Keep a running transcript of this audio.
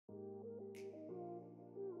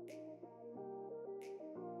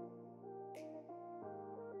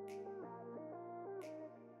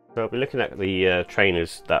So I'll be looking at the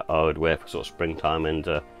trainers that I would wear for sort of springtime,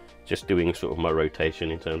 and just doing sort of my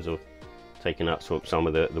rotation in terms of taking out sort of some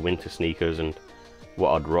of the winter sneakers and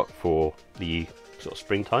what I'd rock for the sort of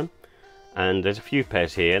springtime. And there's a few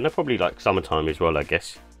pairs here, and they're probably like summertime as well, I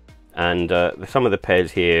guess. And some of the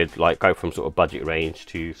pairs here like go from sort of budget range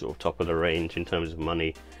to sort of top of the range in terms of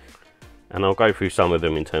money, and I'll go through some of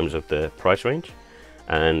them in terms of the price range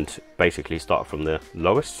and basically start from the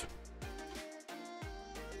lowest.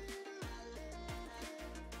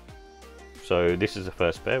 So this is the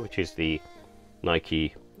first pair, which is the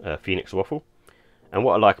Nike Phoenix Waffle. And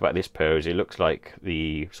what I like about this pair is it looks like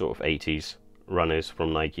the sort of 80s runners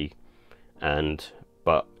from Nike,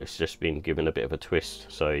 but it's just been given a bit of a twist.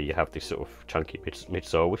 So you have this sort of chunky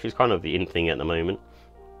midsole, which is kind of the in thing at the moment.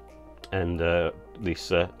 And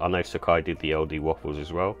this I know Sacai did the LD Waffles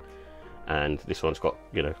as well, and this one's got,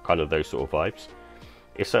 you know, kind of those sort of vibes.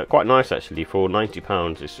 It's quite nice actually. For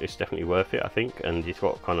 £90 it's definitely worth it, I think, and it's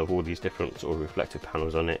got kind of all these different sort of reflective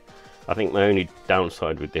panels on it. I think my only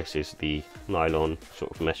downside with this is the nylon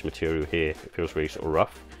sort of mesh material here. It feels really sort of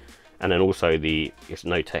rough, and then also it's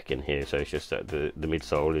no tech in here, so it's just that the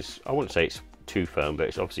midsole is, I wouldn't say it's too firm, but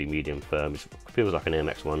it's obviously medium firm. It feels like an Air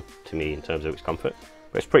Max 1 to me in terms of its comfort,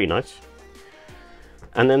 but it's pretty nice.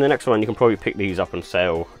 And then the next one, you can probably pick these up on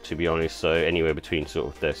sale, to be honest, so anywhere between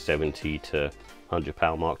sort of the £70 to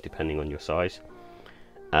 £100 mark depending on your size.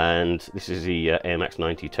 And this is the Air Max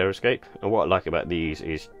 90 Terrascape, and what I like about these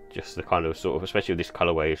is just the kind of sort of, especially with this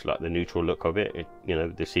colorway, it's like the neutral look of it, you know,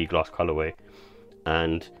 the sea glass colorway,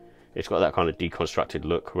 and it's got that kind of deconstructed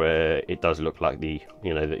look where it does look like the,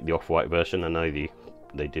 you know, the off-white version. I know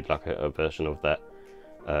they did like a version of that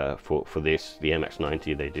for this, the Air Max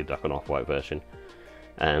 90, they did like an off-white version.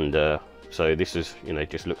 And so this is, you know,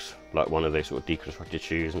 just looks like one of those sort of deconstructed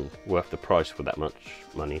shoes and worth the price for that much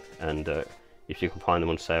money. And if you can find them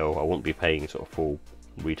on sale, I won't be paying sort of full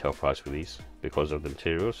retail price for these because of the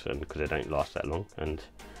materials and because they don't last that long. And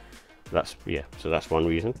that's, yeah, so that's one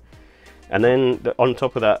reason. And then on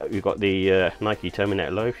top of that, we've got the Nike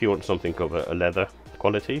Terminator Low, if you want something of a leather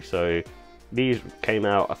quality. So these came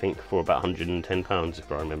out, I think, for about £110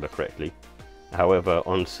 if I remember correctly. However,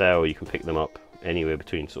 on sale you can pick them up anywhere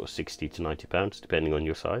between sort of £60 to £90 depending on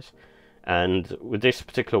your size. And with this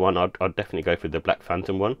particular one, I'd definitely go for the Black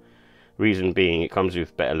Phantom one. Reason being, it comes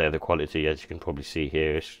with better leather quality, as you can probably see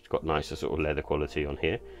here. It's got nicer sort of leather quality on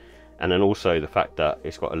here, and then also the fact that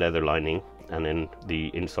it's got a leather lining, and then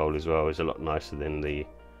the insole as well is a lot nicer than the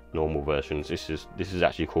normal versions. This is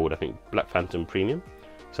actually called, I think, Black Phantom Premium,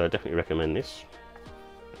 so I definitely recommend this.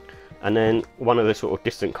 And then one of the sort of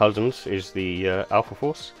distant cousins is the Alpha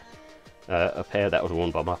Force, a pair that was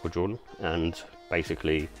worn by Michael Jordan, and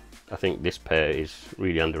basically I think this pair is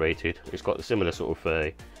really underrated. It's got the similar sort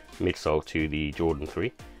of midsole to the Jordan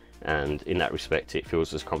 3, and in that respect it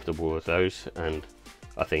feels as comfortable as those, and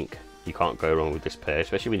I think you can't go wrong with this pair,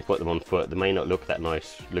 especially when you put them on foot. They may not look that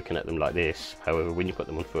nice looking at them like this, however when you put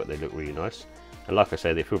them on foot they look really nice, and like I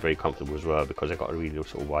said, they feel very comfortable as well because they've got a really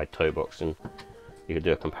sort of wide toe box, and you could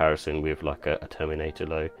do a comparison with like a Terminator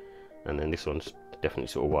Low, and then this one's definitely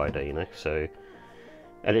sort of wider, you know. So,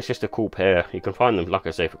 and it's just a cool pair. You can find them, like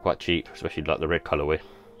I say, for quite cheap, especially like the red colorway.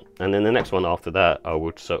 And then the next one after that, I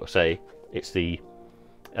would sort of say it's the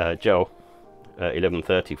GEL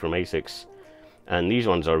 1130 from ASICS, and these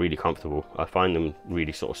ones are really comfortable. I find them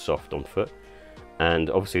really sort of soft on foot,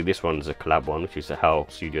 and obviously this one's a collab one, which is the HAL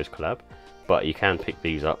Studios collab, but you can pick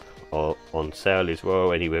these up on sale as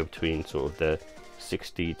well, anywhere between sort of the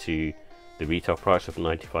 60 to the retail price of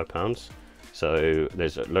 £95. So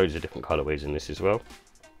there's loads of different colorways in this as well.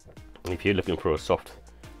 And if you're looking for a soft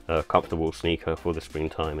comfortable sneaker for the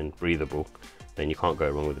springtime and breathable, then you can't go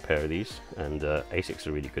wrong with a pair of these, and ASICS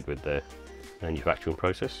are really good with their manufacturing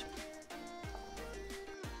process.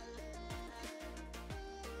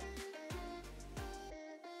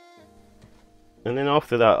 And then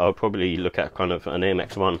after that I'll probably look at kind of an Air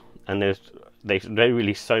Max 1, and they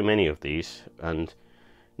release so many of these, and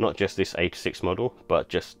not just this 86 model but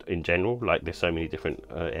just in general, like there's so many different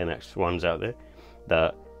Air Max 1s out there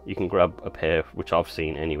that you can grab a pair, which I've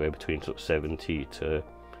seen anywhere between sort of 70 to,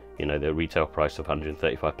 you know, the retail price of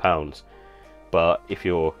 £135. But if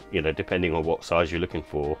you're, you know, depending on what size you're looking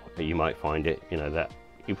for, you might find it, you know, that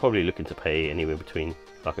you're probably looking to pay anywhere between,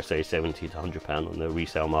 like I say, £70 to £100 on the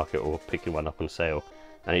resale market, or picking one up on sale.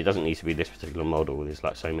 And it doesn't need to be this particular model. There's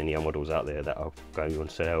like so many models out there that are going on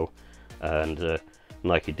sale, and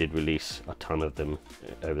Nike did release a ton of them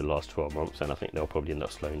over the last 12 months, and I think they'll probably end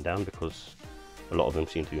up slowing down because a lot of them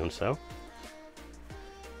seem to be on sale.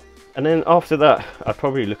 And then after that, I'd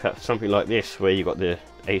probably look at something like this, where you got the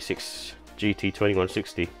ASICS GT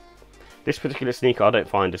 2160, This particular sneaker I don't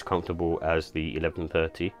find as comfortable as the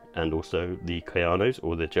 1130 and also the Kayanos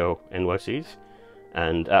or the GEL-NYCs.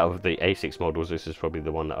 And out of the ASICS models, this is probably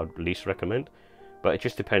the one that I'd least recommend. But it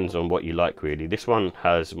just depends on what you like really. This one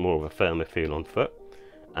has more of a firmer feel on foot,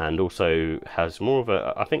 and also has more of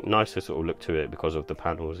a, I think, nicer sort of look to it because of the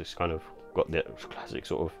panels. It's kind of got the classic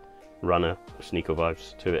sort of runner sneaker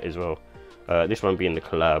vibes to it as well. This one being the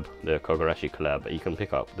collab, the Kogarashi collab, but you can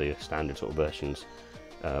pick up the standard sort of versions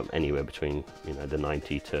anywhere between, you know, the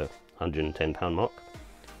 90 to £110 mark,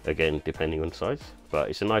 again depending on size. But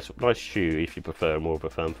it's a nice shoe if you prefer more of a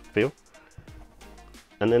firm feel.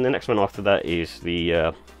 And then the next one after that is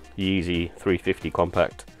the Yeezy 350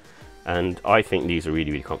 compact, and I think these are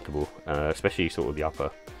really comfortable, especially sort of the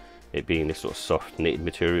upper, it being this sort of soft knitted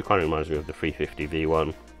material. Kind of reminds me of the 350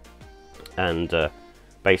 V1. And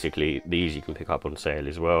basically these you can pick up on sale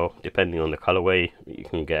as well, depending on the colorway. You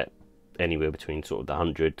can get anywhere between sort of the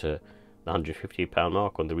 £100 to the £150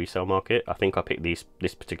 mark on the resale market. I think I picked this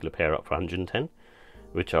particular pair up for 110,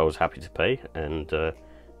 which I was happy to pay, and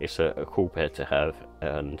it's a cool pair to have,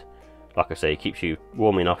 and like I say, it keeps you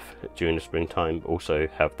warm enough during the springtime, also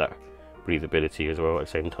have that breathability as well at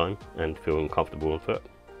the same time, and feeling comfortable on foot.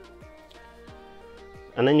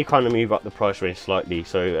 And then you kind of move up the price range slightly,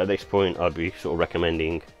 so at this point I'd be sort of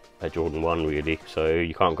recommending a Jordan 1 really. So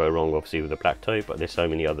you can't go wrong obviously with a black toe, but there's so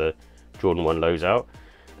many other Jordan 1 lows out,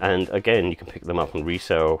 and again you can pick them up on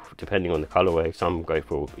resale depending on the colorway. Some go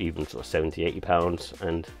for even sort of £70–80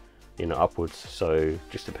 and, you know, upwards, so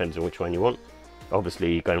just depends on which one you want.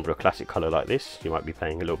 Obviously going for a classic color like this you might be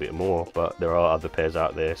paying a little bit more, but there are other pairs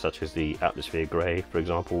out there such as the Atmosphere Grey for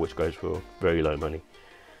example, which goes for very low money,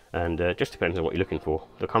 and just depends on what you're looking for.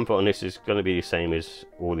 The comfort on this is going to be the same as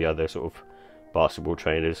all the other sort of basketball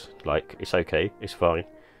trainers. Like, it's okay, it's fine,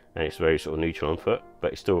 and it's very sort of neutral on foot,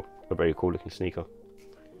 but it's still a very cool looking sneaker.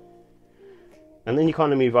 And then you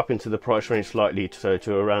kind of move up into the price range slightly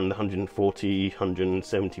to around the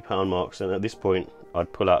 £140–170 marks, and at this point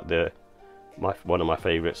I'd pull out one of my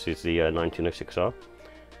favourites is the 1906R,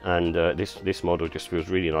 and this model just feels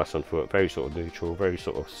really nice on foot, very sort of neutral, very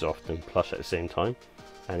sort of soft and plush at the same time,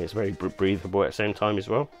 and it's very breathable at the same time as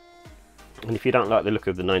well. And if you don't like the look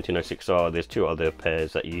of the 1906R, there's two other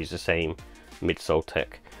pairs that use the same midsole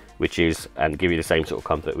tech, which is, and give you the same sort of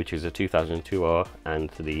comfort, which is the 2002R and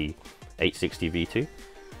the 860 V2.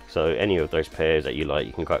 So any of those pairs that you like,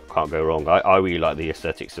 you can't go wrong. I really like the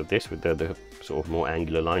aesthetics of this with the sort of more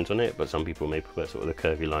angular lines on it, but some people may prefer sort of the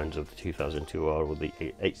curvy lines of the 2002R or the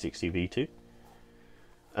 860 V2.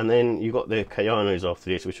 And then you've got the Kayanos after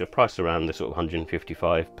this, which are priced around the sort of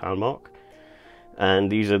 £155 mark.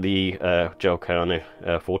 And these are the Gel Kayano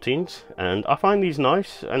 14s, and I find these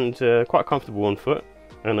nice and quite comfortable on foot,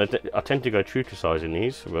 and I tend to go true to size in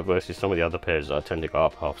these versus some of the other pairs that I tend to go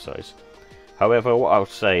up half size. However, what I would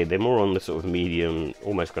say, they're more on the sort of medium,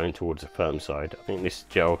 almost going towards the firm side. I think this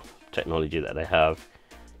gel technology that they have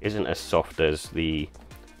isn't as soft as the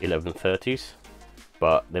 1130s,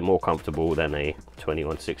 but they're more comfortable than a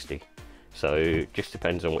 2160. So it just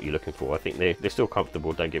depends on what you're looking for. I think they're still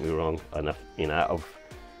comfortable, don't get me wrong. Enough, you know, out of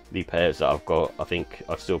the pairs that I've got, I think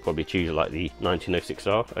I'd still probably choose like the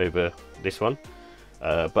 1906R over this one.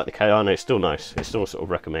 But the Kayano is still nice. It's still sort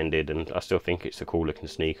of recommended, and I still think it's a cool looking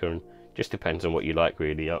sneaker, and just depends on what you like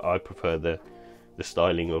really. I prefer the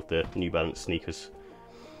styling of the New Balance sneakers.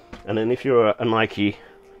 And then if you're a Nike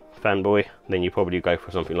fanboy, then you probably go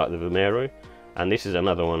for something like the Vomero, and this is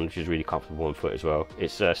another one which is really comfortable on foot as well.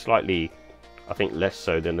 It's slightly, I think, less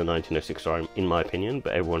so than the 1906R in my opinion,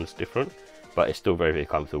 but everyone's different, but it's still very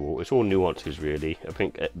comfortable. It's all nuances really. I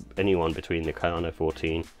think anyone between the Kayano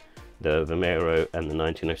 14, the Vomero and the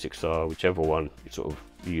 1906R, whichever one sort of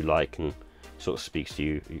you like and sort of speaks to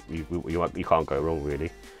you, you can't go wrong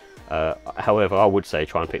really. However, I would say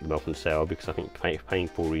try and pick them up on sale, because I think paying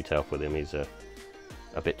full retail for them is a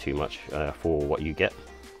bit too much for what you get.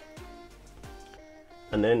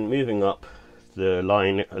 And then moving up the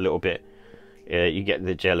line a little bit, you get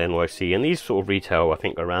the GEL-NYC, and these sort of retail I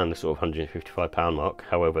think around the sort of £155 mark.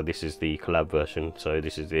 However, this is the collab version, so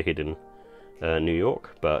this is the hidden New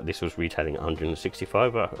York, but this was retailing at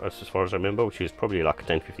 165 as far as I remember, which is probably like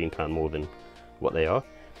 £10–15 more than what they are.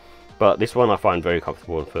 But this one I find very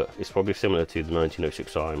comfortable on foot. It's probably similar to the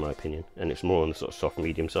 1906R in my opinion, and it's more on the sort of soft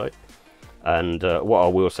medium side. And what I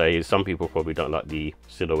will say is some people probably don't like the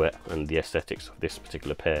silhouette and the aesthetics of this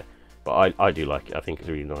particular pair, but I do like it. I think it's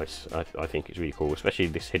really nice. I think it's really cool, especially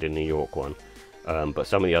this hidden New York one. But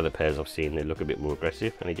some of the other pairs I've seen, they look a bit more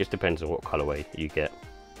aggressive, and it just depends on what colorway you get.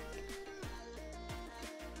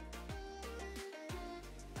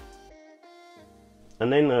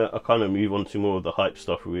 And then I kind of move on to more of the hype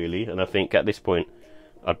stuff really, and I think at this point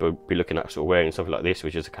I'd be looking at sort of wearing something like this,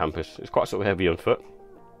 which is a campus. It's quite sort of heavy on foot,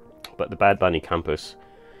 but the Bad Bunny campus,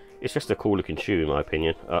 it's just a cool looking shoe in my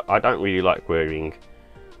opinion. I don't really like wearing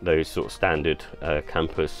those sort of standard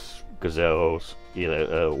campus gazelles, you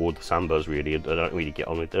know, or the sambas really. I don't really get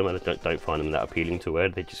on with them, and I don't find them that appealing to wear.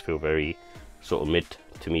 They just feel very sort of mid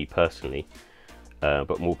to me personally.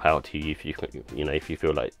 But more power to you if if you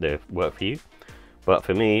feel like they work for you. But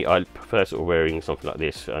for me, I prefer sort of wearing something like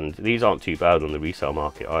this, and these aren't too bad on the resale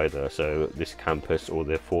market either. So this campus or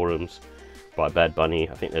the forums by Bad Bunny,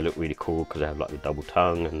 I think they look really cool because they have like the double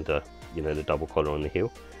tongue and the double collar on the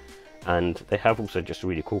heel, and they have also just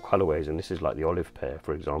really cool colorways. And this is like the olive pair,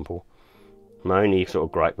 for example. My only sort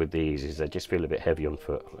of gripe with these is they just feel a bit heavy on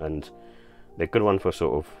foot, and they're a good one for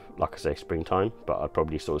sort of, like I say, springtime, but I'd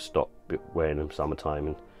probably sort of stop wearing them summertime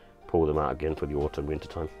and pull them out again for the autumn winter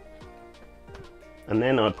time. And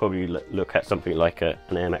then I'd probably look at something like an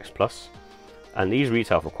Air Max Plus, and these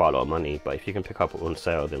retail for quite a lot of money, but if you can pick up on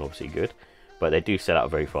sale then obviously good, but they do sell out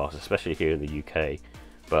very fast, especially here in the UK.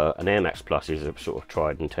 But an Air Max Plus is a sort of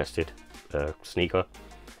tried and tested sneaker,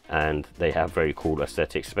 and they have very cool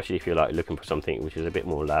aesthetics, especially if you're like looking for something which is a bit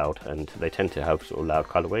more loud, and they tend to have sort of loud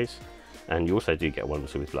colorways, and you also do get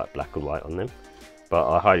ones with like black and white on them. But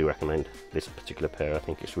I highly recommend this particular pair. I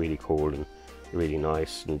think it's really cool and really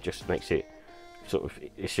nice, and just makes it sort of,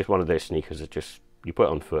 it's just one of those sneakers that just, you put it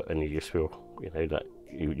on foot and you just feel, that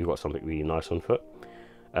you got something really nice on foot.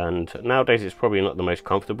 And nowadays it's probably not the most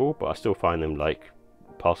comfortable, but I still find them like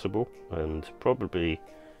passable, and probably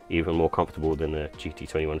even more comfortable than a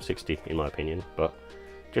GT2160 in my opinion. But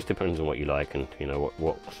just depends on what you like and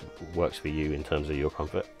what works for you in terms of your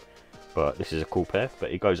comfort. But this is a cool pair,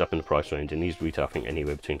 but it goes up in the price range, and these retail I think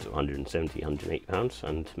anywhere between sort of 170, 180 pounds,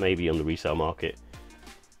 and maybe on the resale market.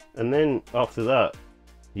 And then after that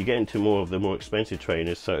you get into more of the more expensive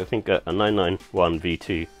trainers. So I think a 991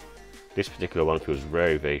 V2, this particular one feels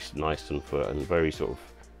very, very nice on foot and very sort of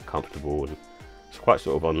comfortable, and it's quite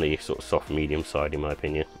sort of on the sort of soft medium side in my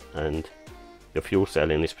opinion. And the fuel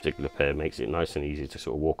cell in this particular pair makes it nice and easy to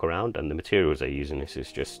sort of walk around, and the materials they use in this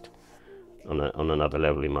is just on another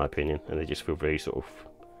level in my opinion, and they just feel very sort of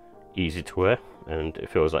easy to wear, and it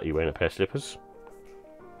feels like you're wearing a pair of slippers.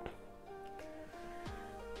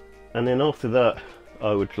 And then after that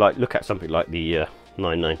I would look at something like the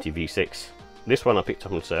 990 V6. This one I picked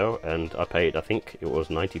up on sale and I paid, I think it was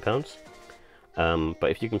 £90. But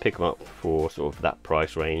if you can pick them up for sort of that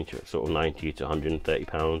price range, sort of £90 to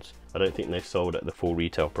 £130, I don't think they're sold at the full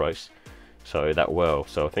retail price so that well.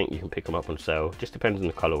 So I think you can pick them up on sale. Just depends on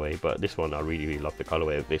the colorway, but this one I really, really love the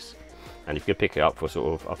colorway of this. And if you can pick it up for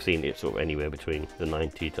sort of, I've seen it sort of anywhere between the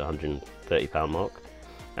 £90 to £130 mark.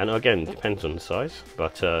 And again, depends on the size,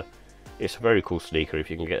 but it's a very cool sneaker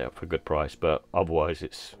if you can get it for a good price. But otherwise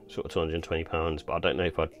it's sort of £220, but I don't know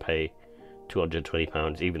if I'd pay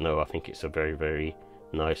 £220, even though I think it's a very, very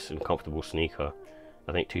nice and comfortable sneaker.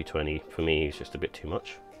 I think £220 for me is just a bit too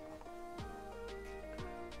much.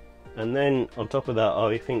 And then on top of that,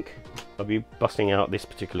 I think I'll be busting out this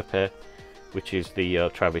particular pair, which is the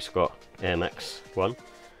Travis Scott Air Max 1.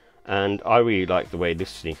 And I really like the way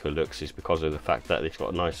this sneaker looks, is because of the fact that it's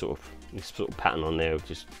got a nice sort of pattern on there,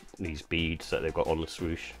 just these beads that they've got on the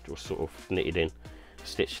swoosh, just sort of knitted in,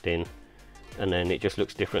 stitched in, and then it just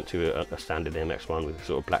looks different to a standard Air Max 1 with a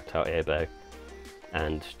sort of blacked out airbag,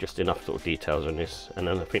 and just enough sort of details on this. And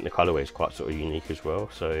then I think the colorway is quite sort of unique as well,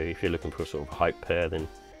 so if you're looking for a sort of hype pair, then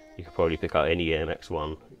you could probably pick out any Air Max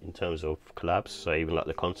 1 in terms of collabs, so even like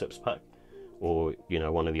the Concepts pack, or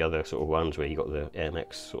one of the other sort of ones where you got the Air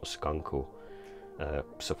Max sort of Skunk or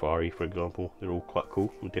Safari, for example. They're all quite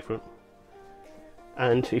cool and different.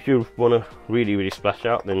 And if you want to really, really splash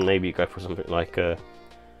out, then maybe you go for something like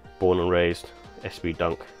Born and Raised SB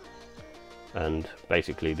Dunk. And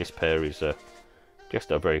basically this pair is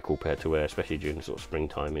just a very cool pair to wear, especially during the sort of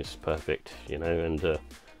springtime. It's perfect, and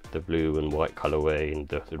the blue and white colorway and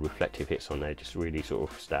the reflective hits on there just really sort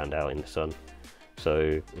of stand out in the sun.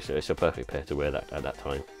 So it's a perfect pair to wear that at that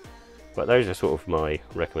time. But those are sort of my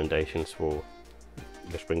recommendations for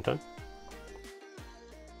the springtime.